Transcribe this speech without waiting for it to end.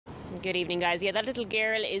Good evening, guys. Yeah, that little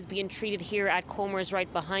girl is being treated here at Comer's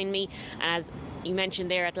right behind me. As you mentioned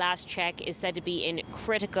there, at last check, is said to be in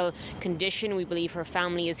critical condition. We believe her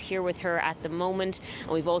family is here with her at the moment.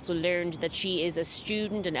 And we've also learned that she is a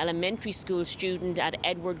student, an elementary school student at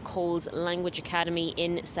Edward Cole's Language Academy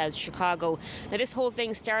in South Chicago. Now, this whole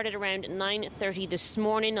thing started around 9:30 this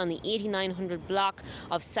morning on the 8900 block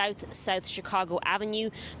of South Chicago Avenue.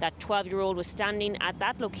 That 12-year-old was standing at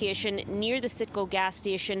that location near the Citgo gas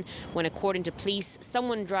station when, according to police,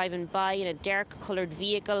 someone driving by in a dark-coloured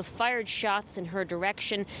vehicle fired shots in her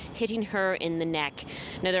direction, hitting her in the neck.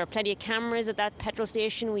 Now, there are plenty of cameras at that petrol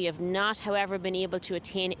station. We have not, however, been able to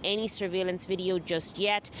attain any surveillance video just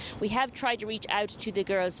yet. We have tried to reach out to the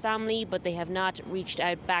girl's family, but they have not reached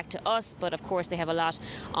out back to us. But, of course, they have a lot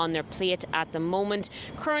on their plate at the moment.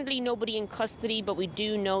 Currently, nobody in custody, but we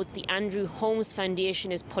do note the Andrew Holmes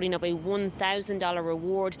Foundation is putting up a $1,000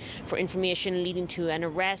 reward for information leading to an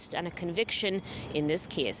arrest and a conviction in this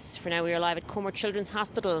case. For now, we are live at Comer Children's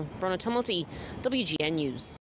Hospital. Bronagh, Tumulty, WGN News.